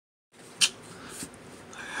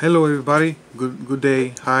Hello everybody, good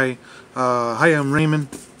day. Hi, I'm Raymond.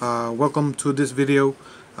 Welcome to this video.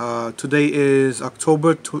 Today is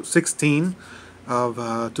October 16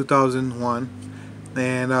 of 2001,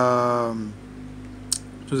 and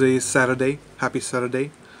today is Saturday. Happy Saturday,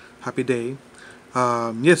 happy day.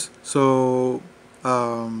 Yes, so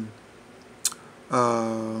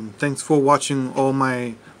thanks for watching all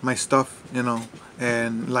my stuff,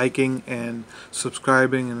 and liking and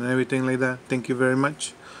subscribing and everything like that. Thank you very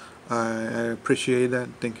much. I appreciate that.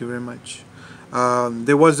 Thank you very much.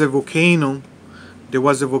 There was a volcano. There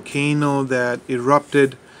was a volcano that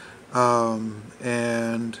erupted and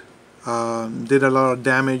did a lot of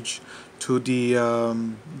damage to the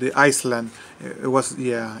Iceland. It was,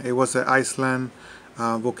 yeah, it was an Iceland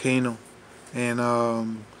volcano, and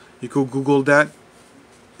you could Google that.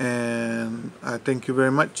 And I thank you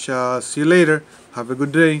very much. See you later. Have a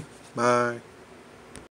good day. Bye.